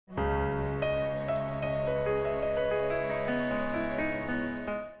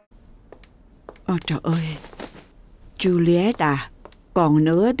Ôi trời ơi, Juliet à, còn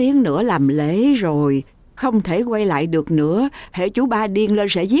nửa tiếng nữa làm lễ rồi, không thể quay lại được nữa. Hễ chú ba điên lên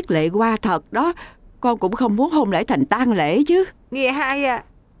sẽ giết Lệ Hoa thật đó. Con cũng không muốn hôn lễ thành tang lễ chứ. Nghĩa Hai à,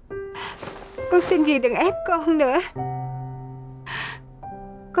 con xin dì đừng ép con nữa.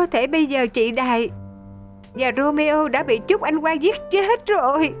 Có thể bây giờ chị Đài và Romeo đã bị Chúc anh Qua giết chết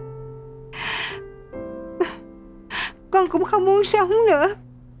rồi. Con cũng không muốn sống nữa.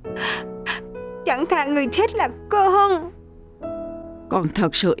 Chẳng thà người chết là con. Con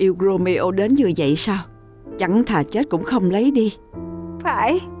thật sự yêu Romeo đến như vậy sao? Chẳng thà chết cũng không lấy đi.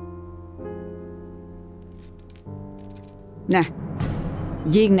 Phải. Nè,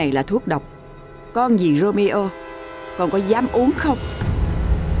 viên này là thuốc độc. Con vì Romeo, con có dám uống không?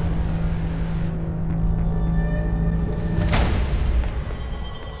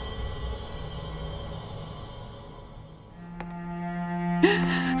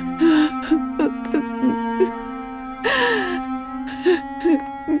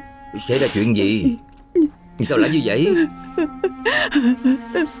 Xảy ra chuyện gì? Sao lại như vậy?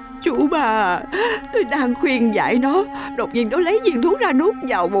 Chú bà, tôi đang khuyên giải nó, đột nhiên nó lấy viên thuốc ra nuốt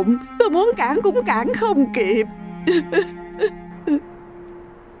vào bụng. Tôi muốn cản cũng cản không kịp.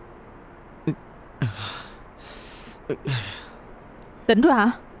 Tỉnh rồi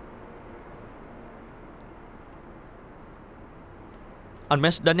hả? Anh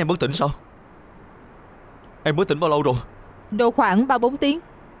Max đánh em bất tỉnh sao? Em mới tỉnh bao lâu rồi? Độ khoảng 3-4 tiếng.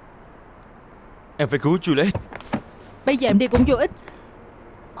 Em phải cứu Juliet. Bây giờ em đi cũng vô ích.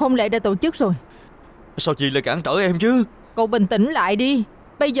 Hôn lễ đã tổ chức rồi. Sao chị lại cản trở em chứ? Cậu bình tĩnh lại đi.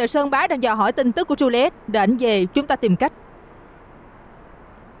 Bây giờ Sơn Bá đang dò hỏi tin tức của Juliet. Để ảnh về chúng ta tìm cách.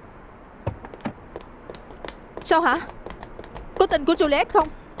 Sao hả? Có tin của Juliet không?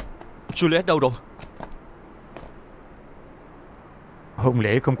 Juliet đâu rồi? Hôn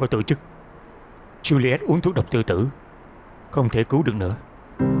lễ không có tổ chức. Juliet uống thuốc độc tự tử, không thể cứu được nữa.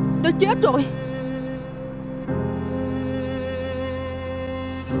 Nó chết rồi.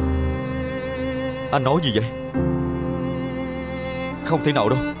 Anh nói gì vậy? Không thể nào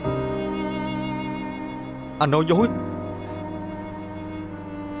đâu. Anh nói dối.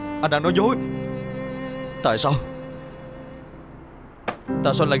 Anh đang nói dối. Tại sao?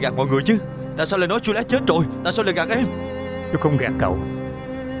 Tại sao lại gạt mọi người chứ? Tại sao lại nói Juliet chết rồi? Tại sao lại gạt em? Tôi không gạt cậu.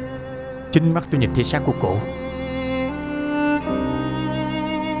 Chính mắt tôi nhìn thấy xác của cổ.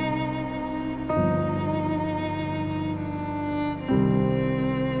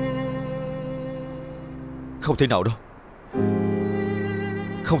 Không thể nào đâu.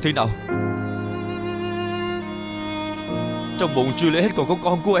 Không thể nào. Trong bụng Juliet còn có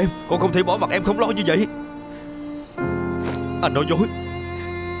con của em. Con không thể bỏ mặc em không lo như vậy. Anh nói dối.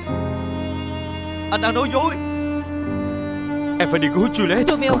 Anh đang nói dối. Em phải đi cứu Juliet.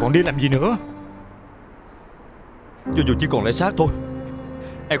 Romeo, còn đi làm gì nữa? Cho dù chỉ còn lại xác thôi,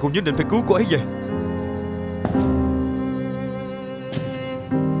 em cũng nhất định phải cứu cô ấy về.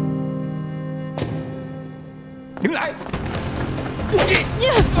 Đứng lại.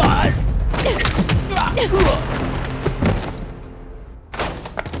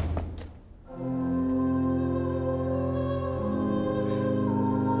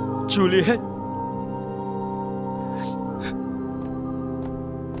 Juliet.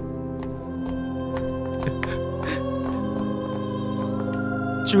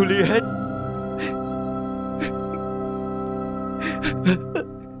 Juliet.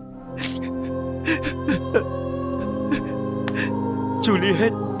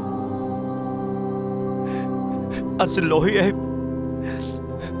 Juliet. Anh xin lỗi em.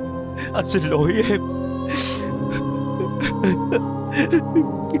 Anh xin lỗi em.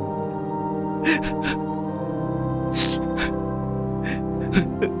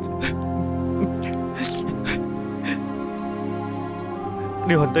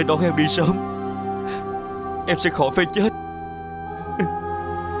 Nếu anh tới đón em đi sớm, em sẽ khỏi phải chết.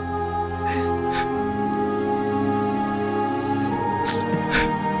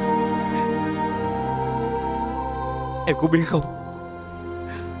 Em có biết không,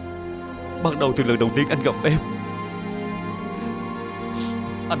 bắt đầu từ lần đầu tiên anh gặp em,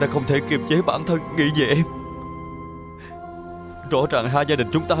 anh đã không thể kiềm chế bản thân nghĩ về em. Rõ ràng hai gia đình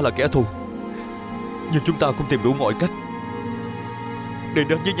chúng ta là kẻ thù, nhưng chúng ta cũng tìm đủ mọi cách để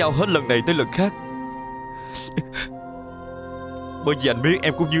đến với nhau hết lần này tới lần khác. Bởi vì anh biết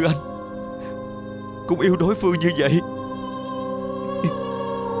em cũng như anh, cũng yêu đối phương như vậy.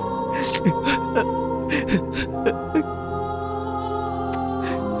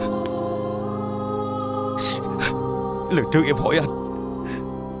 Lần trước em hỏi anh,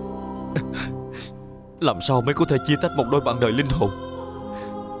 làm sao mới có thể chia tách một đôi bạn đời linh hồn.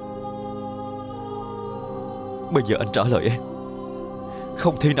 Bây giờ anh trả lời em.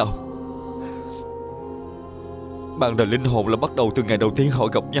 Không thể nào. Bạn đời linh hồn là bắt đầu từ ngày đầu tiên họ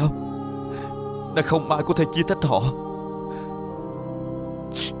gặp nhau, đã không ai có thể chia tách họ.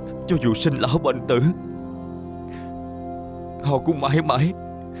 Cho dù sinh lão bệnh tử, họ cũng mãi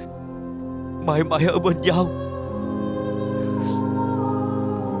mãi ở bên nhau.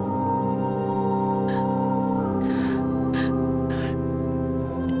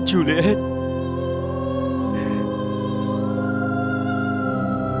 Juliet,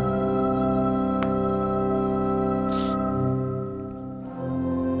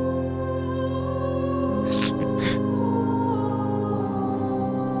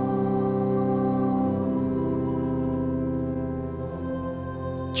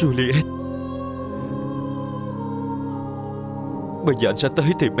 Juliet, bây giờ anh sẽ tới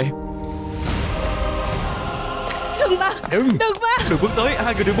tìm em. Đừng mà. Đừng mà. Đừng bước tới,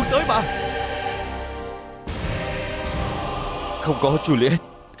 hai người đừng bước tới mà. Không có Juliet,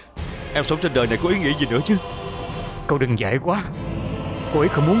 em sống trên đời này có ý nghĩa gì nữa chứ? Cậu đừng dại quá. Cô ấy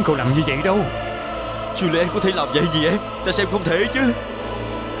không muốn cậu làm như vậy đâu. Juliet có thể làm vậy gì em? Tại sao em không thể chứ?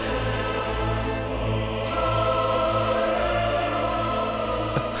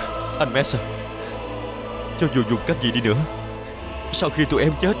 Anh Messer, cho dù dùng cách gì đi nữa, sau khi tụi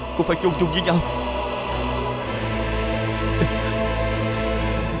em chết cũng phải chung chung với nhau.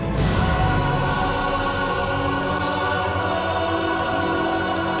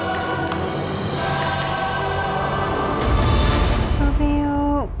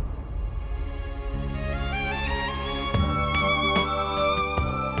 Romeo.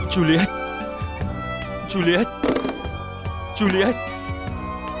 Juliet, Juliet, Juliet,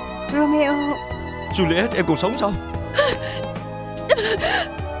 Romeo. Juliet, em còn sống sao?